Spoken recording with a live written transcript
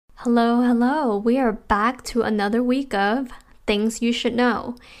Hello, hello. We are back to another week of Things You Should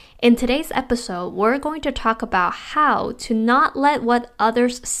Know. In today's episode, we're going to talk about how to not let what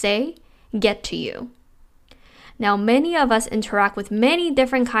others say get to you. Now, many of us interact with many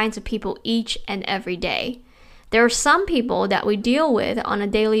different kinds of people each and every day. There are some people that we deal with on a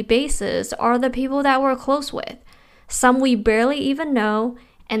daily basis are the people that we're close with. Some we barely even know,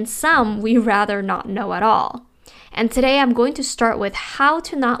 and some we rather not know at all. And today I'm going to start with how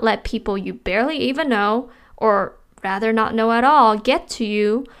to not let people you barely even know, or rather not know at all, get to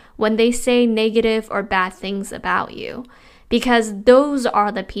you when they say negative or bad things about you. Because those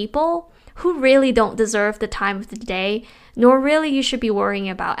are the people who really don't deserve the time of the day, nor really you should be worrying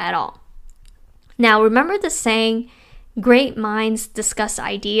about at all. Now, remember the saying, great minds discuss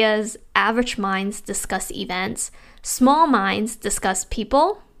ideas, average minds discuss events, small minds discuss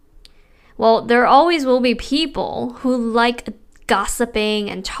people? Well, there always will be people who like gossiping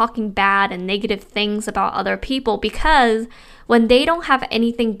and talking bad and negative things about other people because when they don't have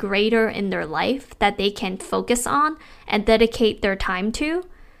anything greater in their life that they can focus on and dedicate their time to,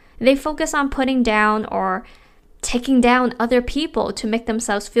 they focus on putting down or taking down other people to make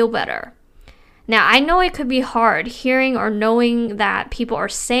themselves feel better. Now, I know it could be hard hearing or knowing that people are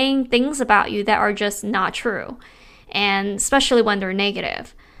saying things about you that are just not true, and especially when they're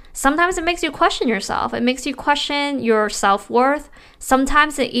negative. Sometimes it makes you question yourself. It makes you question your self-worth.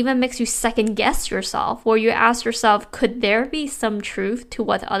 Sometimes it even makes you second-guess yourself, where you ask yourself, could there be some truth to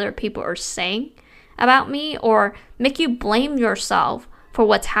what other people are saying about me? Or make you blame yourself for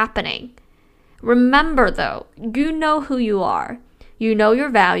what's happening. Remember though, you know who you are. You know your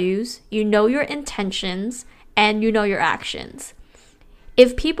values, you know your intentions, and you know your actions.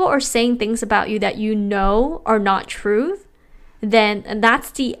 If people are saying things about you that you know are not truth, then that's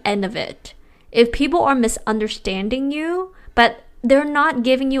the end of it. If people are misunderstanding you, but they're not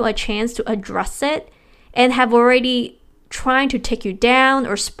giving you a chance to address it and have already trying to take you down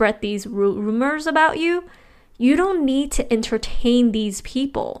or spread these rumors about you, you don't need to entertain these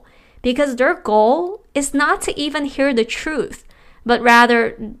people because their goal is not to even hear the truth, but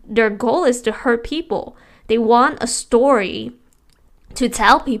rather their goal is to hurt people. They want a story to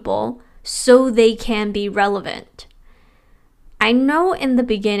tell people so they can be relevant. I know in the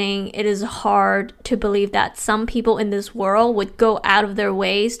beginning it is hard to believe that some people in this world would go out of their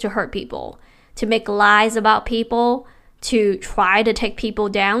ways to hurt people, to make lies about people, to try to take people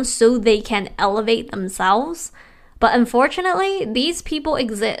down so they can elevate themselves. But unfortunately, these people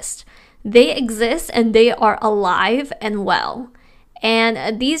exist. They exist and they are alive and well.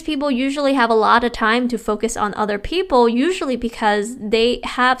 And these people usually have a lot of time to focus on other people, usually because they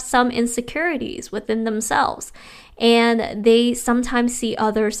have some insecurities within themselves. And they sometimes see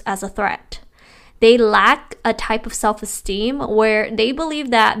others as a threat. They lack a type of self-esteem where they believe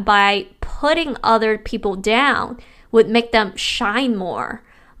that by putting other people down would make them shine more.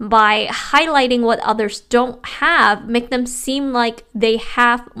 By highlighting what others don't have, make them seem like they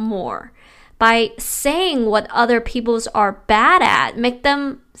have more. By saying what other people's are bad at, make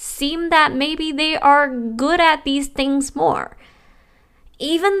them seem that maybe they are good at these things more.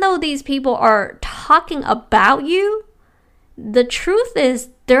 Even though these people are talking about you, the truth is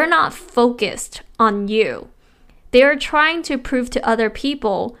they're not focused on you. They're trying to prove to other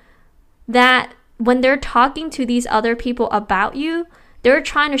people that when they're talking to these other people about you, they're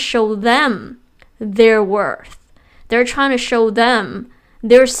trying to show them their worth. They're trying to show them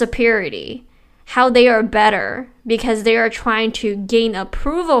their superiority, how they are better, because they are trying to gain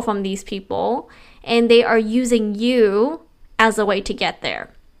approval from these people, and they are using you as a way to get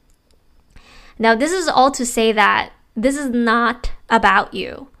there. Now, this is all to say that this is not about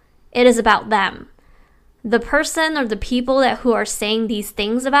you. It is about them. The person or the people who are saying these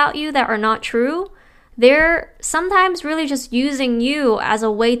things about you that are not true, they're sometimes really just using you as a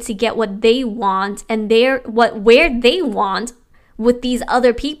way to get what they want and where they want with these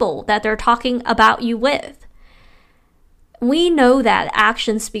other people that they're talking about you with. We know that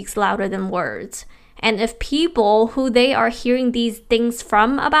action speaks louder than words. And if people who they are hearing these things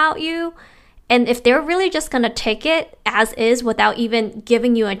from about you, and if they're really just going to take it as is without even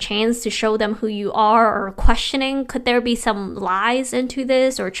giving you a chance to show them who you are or questioning, could there be some lies into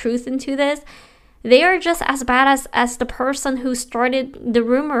this or truth into this? They are just as bad as the person who started the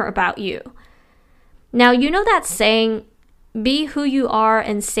rumor about you. Now, you know that saying, be who you are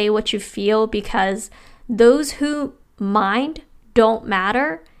and say what you feel, because those who mind don't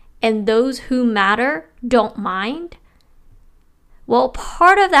matter and those who matter don't mind? Well,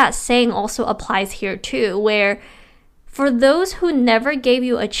 part of that saying also applies here too, where For those who never gave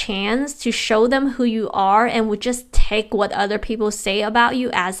you a chance to show them who you are and would just take what other people say about you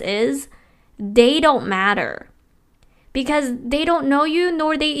as is, they don't matter. Because they don't know you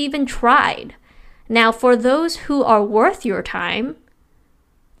nor they even tried. Now, for those who are worth your time,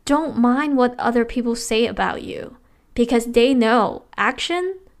 don't mind what other people say about you. Because they know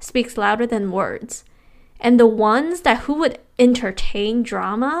action speaks louder than words. And the ones who would entertain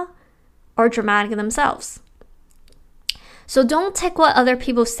drama are dramatic themselves. So don't take what other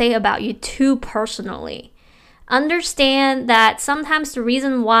people say about you too personally. Understand that sometimes the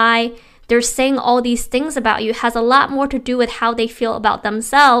reason why they're saying all these things about you has a lot more to do with how they feel about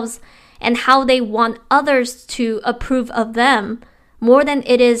themselves and how they want others to approve of them more than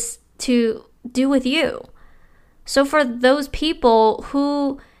it is to do with you. So for those people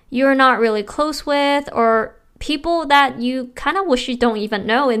who you're not really close with or people that you kind of wish you don't even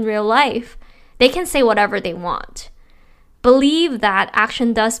know in real life, they can say whatever they want. Believe that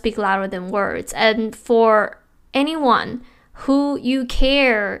action does speak louder than words. And for anyone who you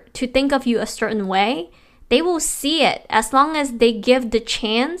care to think of you a certain way, they will see it as long as they give the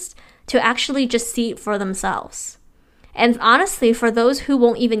chance to actually just see it for themselves. And honestly, for those who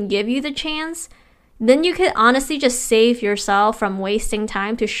won't even give you the chance, then you could honestly just save yourself from wasting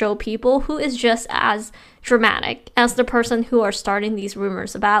time to show people who is just as dramatic as the person who are starting these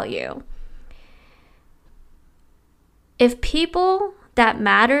rumors about you. If people that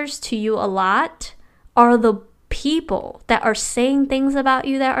matters to you a lot are the people that are saying things about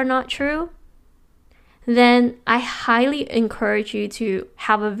you that are not true, then I highly encourage you to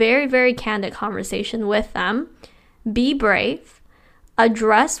have a very, very candid conversation with them. Be brave.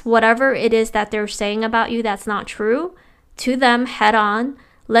 Address whatever it is that they're saying about you that's not true to them head on.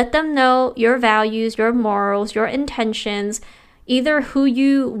 Let them know your values, your morals, your intentions, either who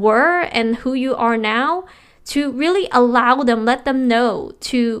you were and who you are now, to really allow them, let them know,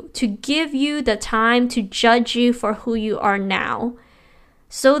 to give you the time to judge you for who you are now.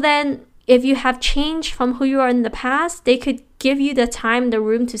 So then, if you have changed from who you are in the past, they could give you the time, the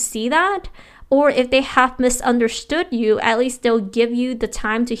room to see that. Or if they have misunderstood you, at least they'll give you the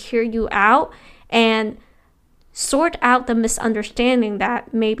time to hear you out and sort out the misunderstanding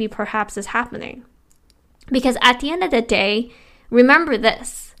that maybe perhaps is happening. Because at the end of the day, remember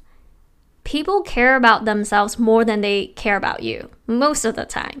this. People care about themselves more than they care about you, most of the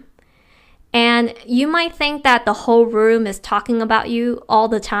time. And you might think that the whole room is talking about you all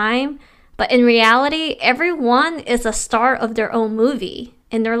the time, but in reality, everyone is a star of their own movie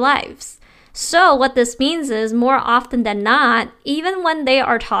in their lives. So what this means is more often than not, even when they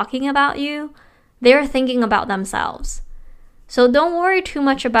are talking about you, they're thinking about themselves. So don't worry too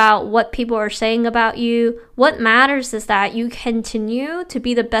much about what people are saying about you. What matters is that you continue to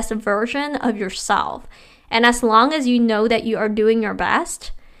be the best version of yourself. And as long as you know that you are doing your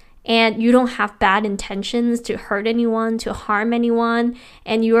best and you don't have bad intentions to hurt anyone, to harm anyone,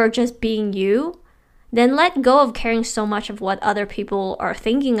 and you are just being you, then let go of caring so much of what other people are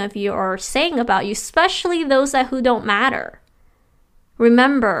thinking of you or saying about you, especially those who don't matter.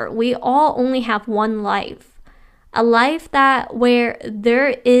 Remember, we all only have one life. A life where there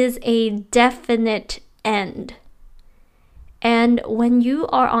is a definite end. And when you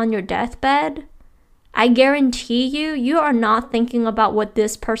are on your deathbed, I guarantee you are not thinking about what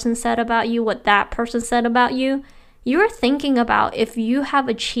this person said about you, what that person said about you. You're thinking about if you have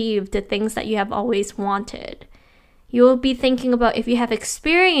achieved the things that you have always wanted. You will be thinking about if you have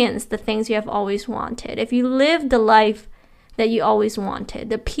experienced the things you have always wanted, if you lived the life that you always wanted,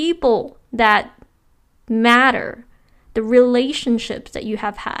 the people that matter, the relationships that you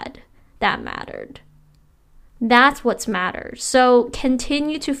have had that mattered. That's what matters. So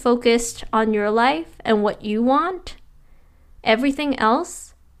continue to focus on your life and what you want. Everything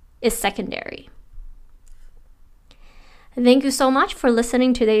else is secondary. Thank you so much for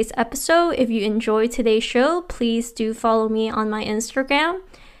listening to today's episode. If you enjoyed today's show, please do follow me on my Instagram,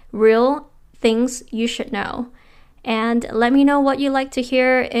 Real Things You Should Know. And let me know what you'd like to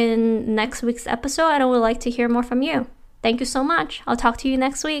hear in next week's episode. I would like to hear more from you. Thank you so much. I'll talk to you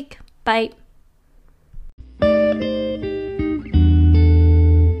next week. Bye.